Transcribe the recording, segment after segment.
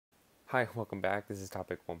Hi, welcome back. This is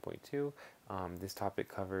topic 1.2. This topic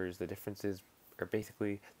covers the differences, or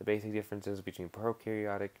basically the basic differences between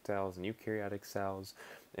prokaryotic cells and eukaryotic cells,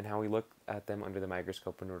 and how we look at them under the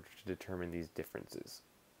microscope in order to determine these differences.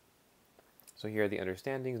 So here are the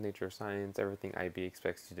understandings, nature of science, everything IB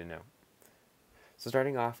expects you to know. So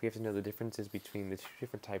starting off, we have to know the differences between the two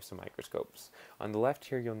different types of microscopes. On the left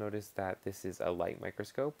here, you'll notice that this is a light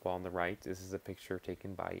microscope, while on the right, this is a picture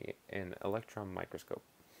taken by an electron microscope.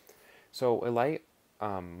 So a light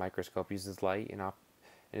microscope uses light and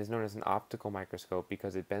is known as an optical microscope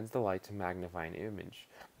because it bends the light to magnify an image.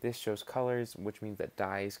 This shows colors, which means that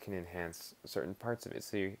dyes can enhance certain parts of it.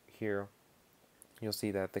 So here you'll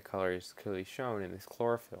see that the color is clearly shown in this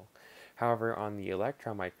chlorophyll. However, on the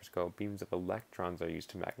electron microscope, beams of electrons are used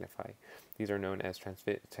to magnify. These are known as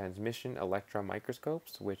transmission electron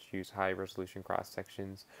microscopes, which use high-resolution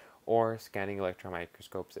cross-sections, or scanning electron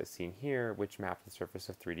microscopes as seen here, which map the surface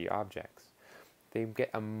of 3D objects. They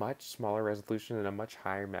get a much smaller resolution and a much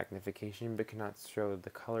higher magnification, but cannot show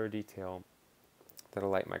the color detail that a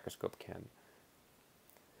light microscope can.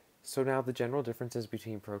 So now the general differences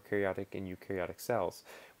between prokaryotic and eukaryotic cells.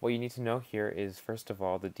 What you need to know here is, first of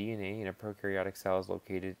all, the DNA in a prokaryotic cell is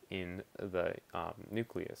located in the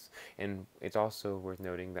nucleus. And it's also worth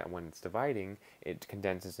noting that when it's dividing, it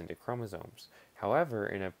condenses into chromosomes. However,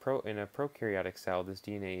 in a prokaryotic cell, this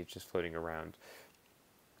DNA is just floating around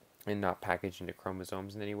and not packaged into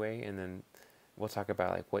chromosomes in any way. And then we'll talk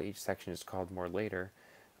about like what each section is called more later.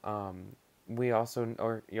 You also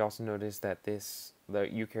notice that the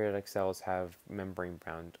eukaryotic cells have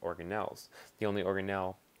membrane-bound organelles. The only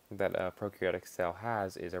organelle that a prokaryotic cell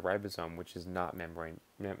has is a ribosome, which is not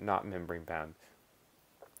membrane-bound.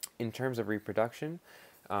 In terms of reproduction,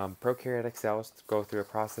 prokaryotic cells go through a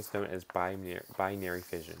process known as binary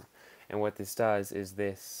fission. And what this does is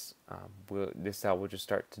this cell will just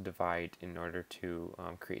start to divide in order to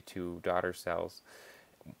create two daughter cells.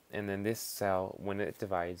 And then this cell, when it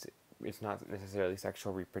divides, it's not necessarily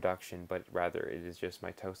sexual reproduction, but rather it is just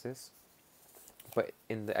mitosis. But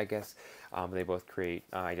they both create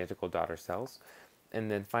identical daughter cells. And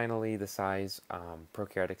then finally, the size,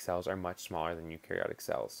 prokaryotic cells are much smaller than eukaryotic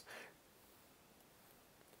cells.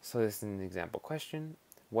 So this is an example question.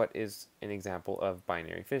 What is an example of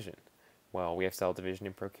binary fission? Well, we have cell division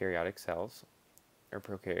in prokaryotic cells, or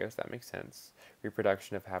prokaryotes, that makes sense.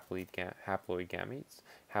 Reproduction of haploid gametes.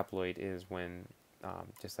 Haploid is when,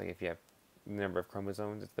 just like if you have the number of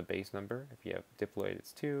chromosomes, it's the base number. If you have diploid,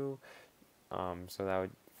 it's 2. The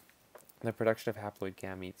production of haploid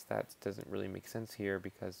gametes, that doesn't really make sense here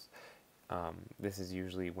because this is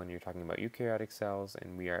usually when you're talking about eukaryotic cells,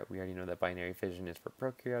 and we already know that binary fission is for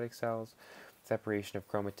prokaryotic cells. Separation of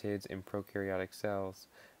chromatids in prokaryotic cells.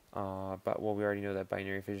 We already know that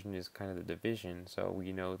binary fission is kind of the division, so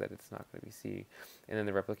we know that it's not going to be C. And then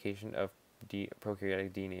the replication of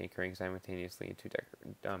prokaryotic DNA occurring simultaneously in two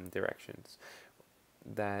directions.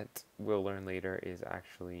 That we'll learn later is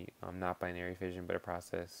actually not binary fission, but a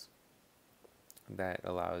process that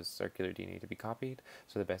allows circular DNA to be copied.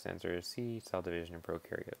 So the best answer is C, cell division in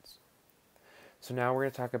prokaryotes. So now we're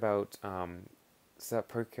going to talk about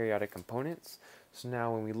prokaryotic components. So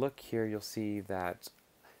now when we look here, you'll see that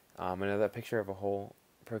another picture of a whole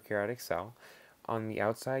prokaryotic cell. On the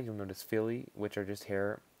outside, you'll notice villi, which are just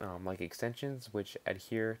hair-like extensions, which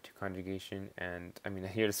adhere to conjugation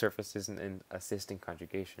adhere to surfaces and assist in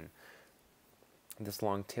conjugation. This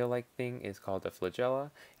long tail-like thing is called a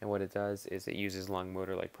flagella, and what it does is it uses long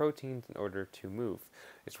motor-like proteins in order to move.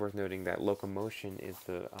 It's worth noting that locomotion is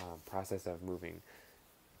the process of moving.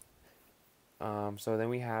 So then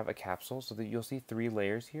we have a capsule, so that you'll see 3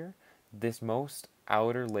 layers here. This most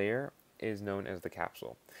outer layer is known as the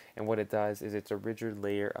capsule, and what it does is it's a rigid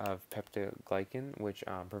layer of peptidoglycan, which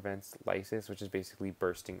prevents lysis, which is basically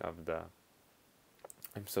bursting of the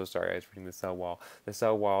I'm so sorry, I was reading the cell wall. The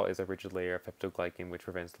cell wall is a rigid layer of peptidoglycan which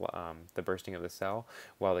prevents the bursting of the cell,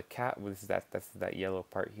 while that's that yellow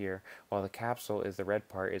part here, while the capsule is the red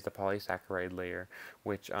part, is the polysaccharide layer,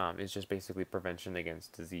 which is just basically prevention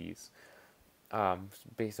against disease. So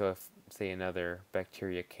if, say, another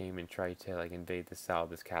bacteria came and tried to invade the cell,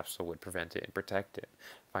 this capsule would prevent it and protect it.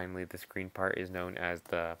 Finally, this green part is known as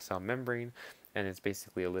the cell membrane, and it's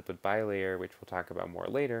basically a lipid bilayer, which we'll talk about more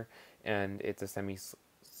later, and it's a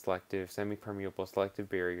semi-permeable selective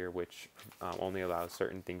barrier which only allows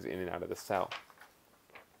certain things in and out of the cell.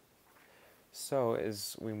 So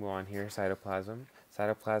as we move on here, cytoplasm.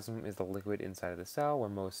 Cytoplasm is the liquid inside of the cell, where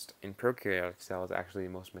in prokaryotic cells, actually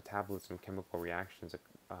most metabolism chemical reactions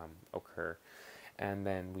occur. And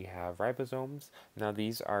then we have ribosomes. Now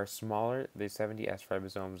these are smaller, the 70S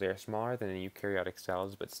ribosomes, they are smaller than in eukaryotic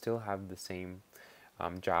cells, but still have the same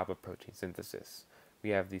job of protein synthesis.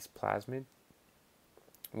 We have these plasmid,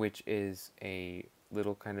 which is a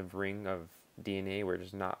little kind of ring of DNA where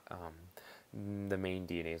there's not the main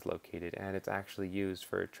DNA is located, and it's actually used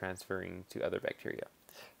for transferring to other bacteria.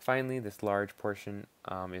 Finally, this large portion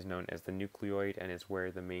is known as the nucleoid, and is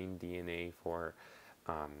where the main DNA for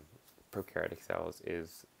um, prokaryotic cells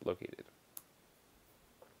is located.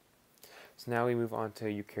 So now we move on to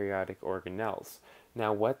eukaryotic organelles.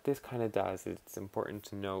 Now what this kind of does is it's important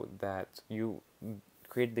to note that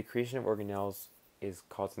the creation of organelles is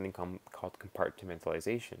called something called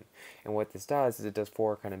compartmentalization. And what this does is it does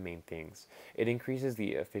four kind of main things. It increases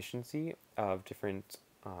the efficiency of different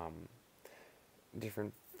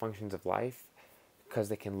functions of life,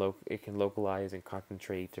 because it can localize and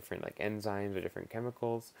concentrate different like enzymes or different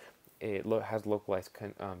chemicals. It has localized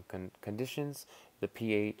conditions. The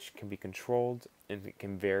pH can be controlled and it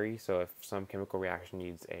can vary. So if some chemical reaction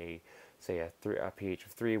needs a pH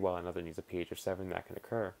of 3 while another needs a pH of 7, that can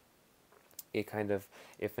occur. It kind of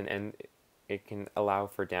it can allow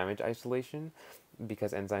for damage isolation,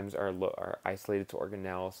 because enzymes are isolated to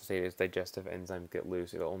organelles. So say as digestive enzymes get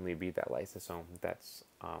loose, it'll only be that lysosome that's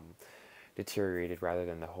deteriorated rather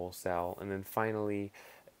than the whole cell. And then finally,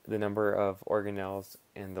 the number of organelles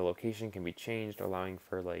and the location can be changed, allowing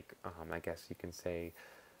for like I guess you can say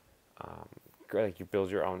like you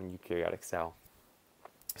build your own eukaryotic cell.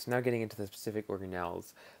 So now getting into the specific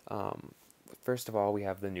organelles. First of all, we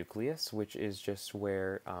have the nucleus, which is just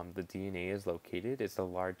where the DNA is located. It's a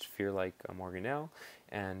large sphere-like organelle,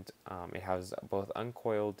 and it has both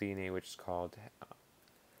uncoiled DNA, which is called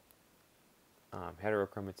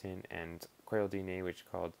heterochromatin, and coiled DNA, which is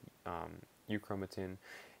called euchromatin.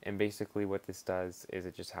 And basically what this does is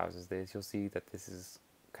it just houses this. You'll see that this is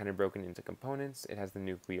kind of broken into components. It has the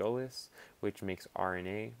nucleolus, which makes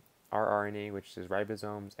rRNA, which is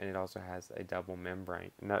ribosomes, and it also has a double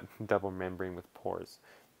membrane with pores,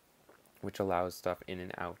 which allows stuff in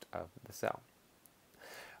and out of the cell.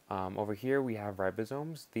 Over here we have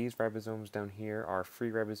ribosomes. These ribosomes down here are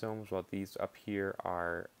free ribosomes, while these up here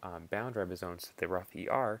are bound ribosomes, the rough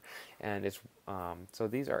ER. And it's so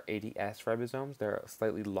these are 80S ribosomes. They're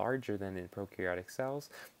slightly larger than in prokaryotic cells,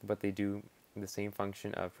 but they do the same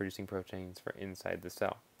function of producing proteins for inside the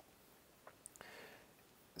cell.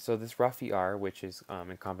 So this rough ER, which is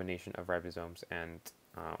a combination of ribosomes and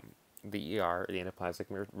the ER, the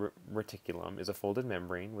endoplasmic reticulum, is a folded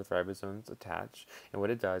membrane with ribosomes attached, and what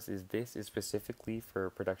it does is this is specifically for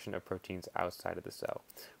production of proteins outside of the cell.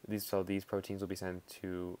 These proteins will be sent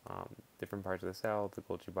to different parts of the cell, the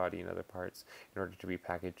Golgi body and other parts, in order to be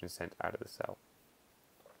packaged and sent out of the cell.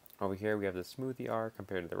 Over here we have the smooth ER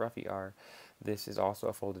compared to the rough ER. This is also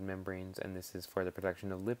a folded membrane, and this is for the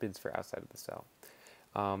production of lipids for outside of the cell.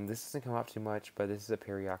 This doesn't come up too much, but this is a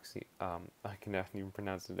I cannot even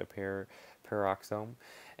pronounce it, a peroxome.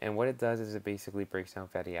 And what it does is it basically breaks down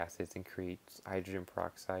fatty acids and creates hydrogen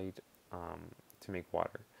peroxide to make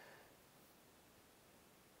water.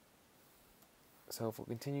 So if we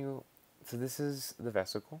continue, so this is the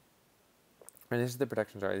vesicle. And this is the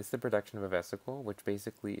production, this is the production of a vesicle, which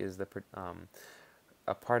basically is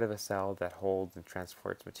a part of a cell that holds and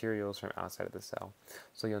transports materials from outside of the cell.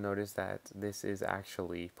 So you'll notice that this is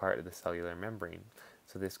actually part of the cellular membrane.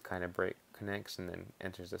 So this kind of connects and then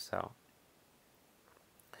enters the cell.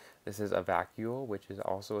 This is a vacuole, which is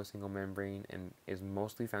also a single membrane and is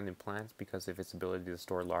mostly found in plants because of its ability to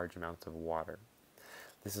store large amounts of water.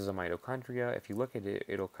 This is a mitochondria. If you look at it,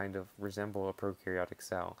 it'll kind of resemble a prokaryotic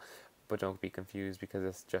cell, but don't be confused because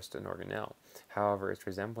it's just an organelle. However, its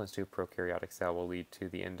resemblance to a prokaryotic cell will lead to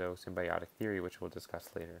the endosymbiotic theory, which we'll discuss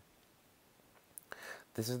later.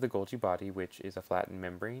 This is the Golgi body, which is a flattened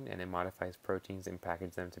membrane, and it modifies proteins and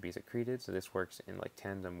packages them to be secreted, so this works in like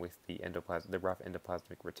tandem with the rough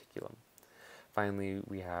endoplasmic reticulum. Finally,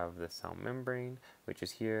 we have the cell membrane, which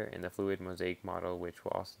is here, and the fluid mosaic model, which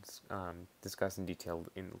we'll also discuss in detail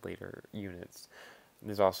in later units.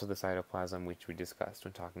 There's also the cytoplasm, which we discussed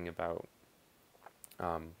when talking about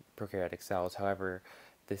prokaryotic cells. However,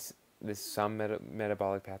 some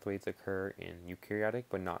metabolic pathways occur in eukaryotic,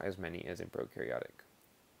 but not as many as in prokaryotic.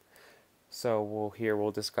 So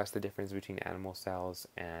we'll discuss the difference between animal cells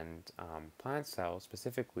and plant cells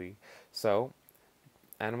specifically. So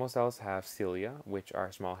animal cells have cilia, which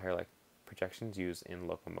are small hair-like projections used in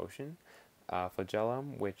locomotion.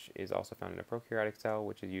 Flagellum, which is also found in a prokaryotic cell,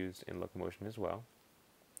 which is used in locomotion as well.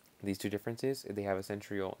 These two differences, they have a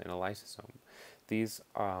centriole and a lysosome. These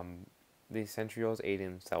centrioles aid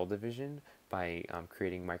in cell division, by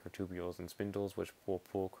creating microtubules and spindles, which will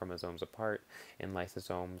pull chromosomes apart. And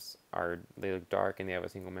lysosomes they look dark and they have a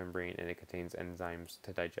single membrane, and it contains enzymes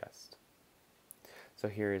to digest. So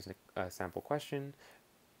here is a sample question.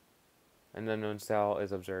 An unknown cell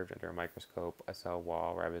is observed under a microscope. A cell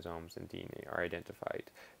wall, ribosomes, and DNA are identified.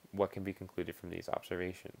 What can be concluded from these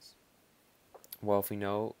observations? Well, if we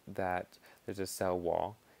know that there's a cell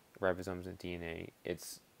wall, ribosomes, and DNA,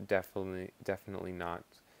 it's definitely not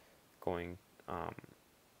going,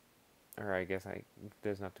 or I guess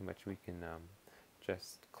there's not too much we can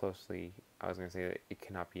just closely, I was going to say that it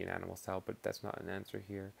cannot be an animal cell, but that's not an answer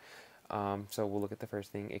here. So we'll look at the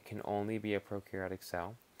first thing. It can only be a prokaryotic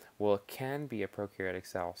cell. Well, it can be a prokaryotic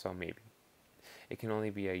cell, so maybe. It can only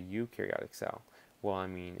be a eukaryotic cell. Well, I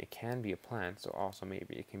mean, it can be a plant, so also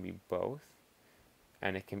maybe. It can be both,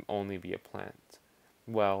 and it can only be a plant.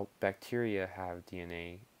 Well, bacteria have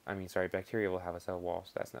DNA. Bacteria will have a cell wall,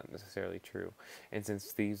 so that's not necessarily true. And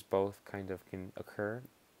since these both kind of can occur,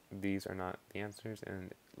 these are not the answers,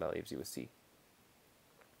 and that leaves you with C.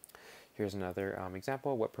 Here's another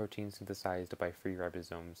example. What proteins synthesized by free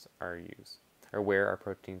ribosomes are used? Or where are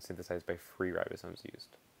proteins synthesized by free ribosomes used?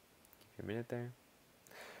 Give you a minute there.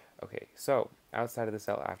 Okay, so outside of the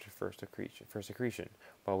cell after first secretion.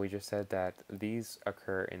 Well, we just said that these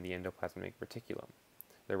occur in the endoplasmic reticulum,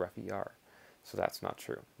 the rough ER. So that's not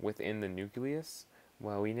true. Within the nucleus,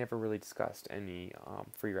 well, we never really discussed any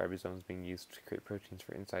free ribosomes being used to create proteins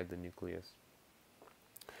for inside the nucleus.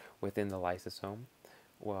 Within the lysosome,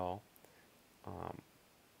 well,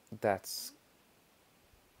 that's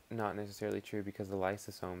not necessarily true because the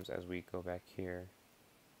lysosomes, as we go back here,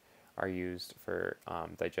 are used for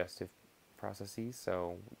digestive processes,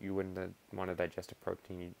 so you wouldn't want to digest a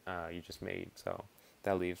protein you just made, so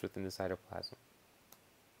that leaves within the cytoplasm.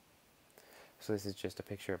 So this is just a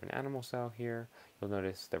picture of an animal cell here. You'll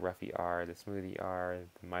notice the rough ER, the smooth ER,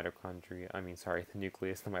 the the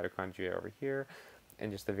nucleus, the mitochondria over here,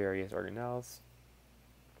 and just the various organelles.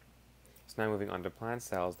 So now moving on to plant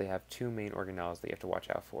cells, they have two main organelles that you have to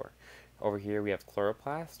watch out for. Over here we have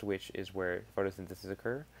chloroplast, which is where photosynthesis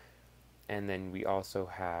occurs, and then we also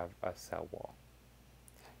have a cell wall,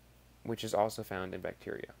 which is also found in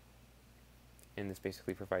bacteria. And this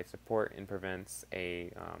basically provides support and prevents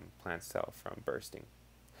a plant cell from bursting.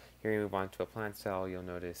 Here you move on to a plant cell, you'll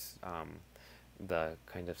notice the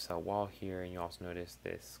kind of cell wall here, and you also notice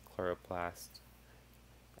this chloroplast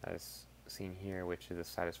as seen here, which is the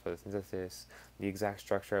site of photosynthesis. The exact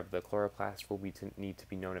structure of the chloroplast will need to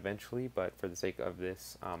be known eventually, but for the sake of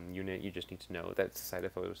this unit, you just need to know that it's the site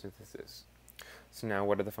of photosynthesis. So now,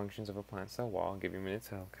 what are the functions of a plant cell wall? I'll give you a minute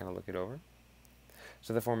to kind of look it over.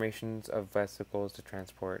 So the formations of vesicles to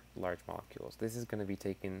transport large molecules. This is going to be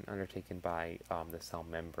undertaken by the cell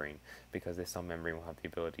membrane, because the cell membrane will have the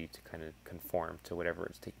ability to kind of conform to whatever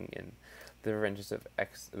it's taking in.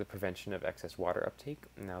 The prevention of excess water uptake.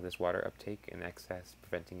 Now this water uptake and excess,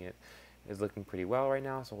 preventing it, is looking pretty well right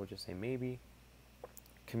now, so we'll just say maybe.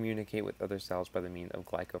 Communicate with other cells by the means of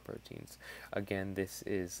glycoproteins. Again, this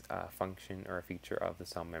is a function or a feature of the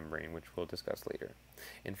cell membrane, which we'll discuss later.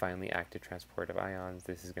 And finally, active transport of ions.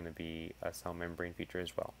 This is going to be a cell membrane feature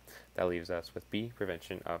as well. That leaves us with B,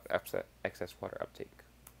 prevention of excess water uptake.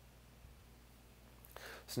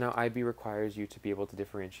 So now IB requires you to be able to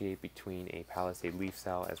differentiate between a palisade leaf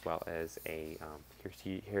cell as well as a,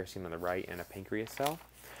 here seen on the right, and a pancreas cell.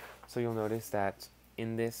 So you'll notice that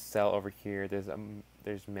in this cell over here,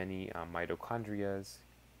 there's many mitochondria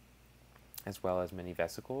as well as many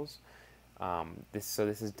vesicles. This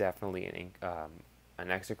is definitely an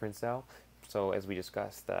exocrine cell. So as we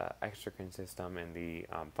discussed the exocrine system and the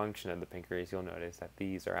function of the pancreas, you'll notice that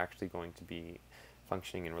these are actually going to be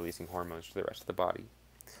functioning and releasing hormones to the rest of the body.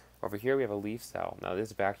 Over here we have a leaf cell. Now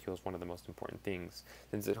this vacuole is one of the most important things.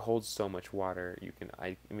 Since it holds so much water, you can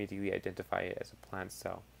immediately identify it as a plant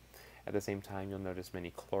cell. At the same time, you'll notice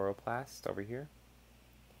many chloroplasts over here,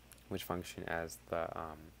 which function as the,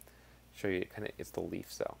 it's the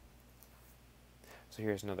leaf cell. So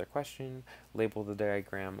here's another question. Label the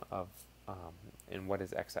diagram of, and what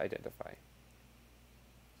does X identify?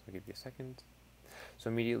 So I'll give you a second. So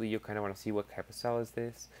immediately you'll kind of want to see what type of cell is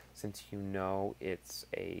this. Since you know it's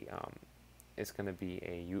it's going to be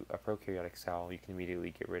a prokaryotic cell, you can immediately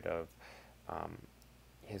get rid of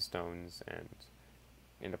histones and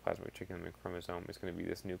endoplasmic reticulum and chromosome. Is going to be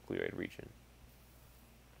this nucleoid region.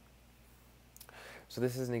 So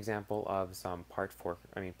this is an example of some paper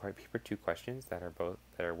 2 questions that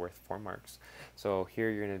are worth 4 marks. So here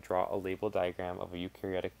you're going to draw a label diagram of a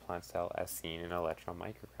eukaryotic plant cell as seen in an electron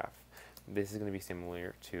micrograph. This is going to be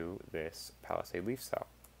similar to this palisade leaf cell.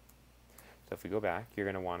 So if we go back, you're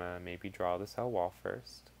going to want to maybe draw the cell wall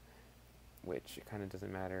first, which kind of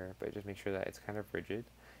doesn't matter, but just make sure that it's kind of rigid.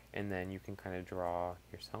 And then you can kind of draw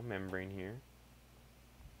your cell membrane here.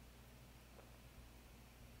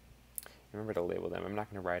 Remember to label them. I'm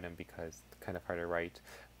not going to write them because it's kind of hard to write,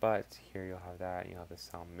 but here you'll have that. You'll have the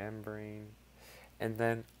cell membrane. And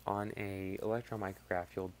then on a electron micrograph,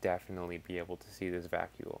 you'll definitely be able to see this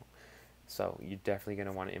vacuole. So you're definitely going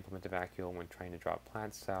to want to implement the vacuole when trying to draw a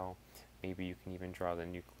plant cell. Maybe you can even draw the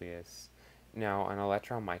nucleus. Now, on an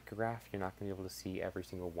electron micrograph, you're not going to be able to see every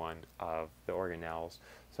single one of the organelles.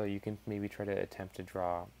 So you can maybe try to attempt to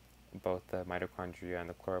draw both the mitochondria and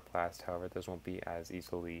the chloroplast. However, those won't be as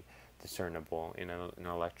easily discernible in an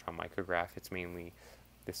electron micrograph. It's mainly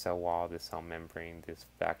the cell wall, the cell membrane, this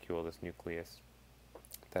vacuole, this nucleus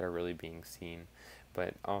that are really being seen.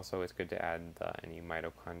 But also it's good to add any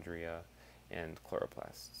mitochondria and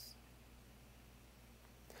chloroplasts.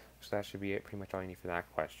 So that should be it, pretty much all you need for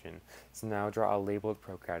that question. So now draw a labeled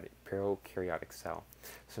prokaryotic cell.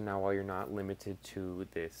 So now while you're not limited to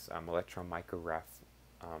this electron micrograph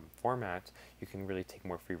format, you can really take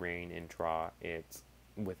more free reign and draw it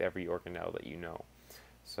with every organelle that you know.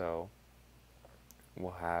 So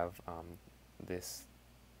we'll have this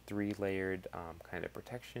three-layered kind of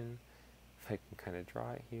protection. If I can kind of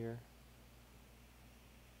draw it here.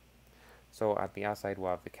 So at the outside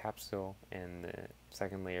we'll have the capsule, and the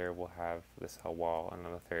second layer will have the cell wall, and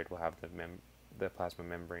on the third we'll have the plasma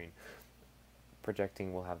membrane.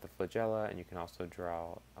 Projecting we'll have the flagella, and you can also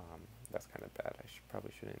draw, that's kind of bad,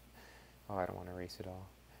 probably shouldn't, oh, I don't want to erase it all,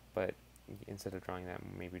 but instead of drawing that,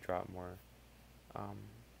 maybe draw it more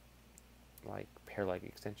like hair-like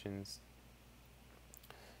extensions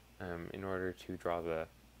in order to draw the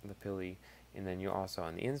pili. And then you also,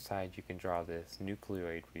 on the inside, you can draw this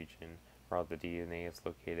nucleoid region where all the DNA is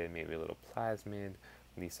located, maybe a little plasmid,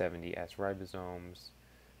 the 70S ribosomes.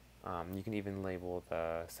 You can even label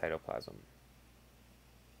the cytoplasm.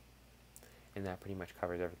 And that pretty much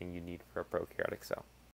covers everything you need for a prokaryotic cell.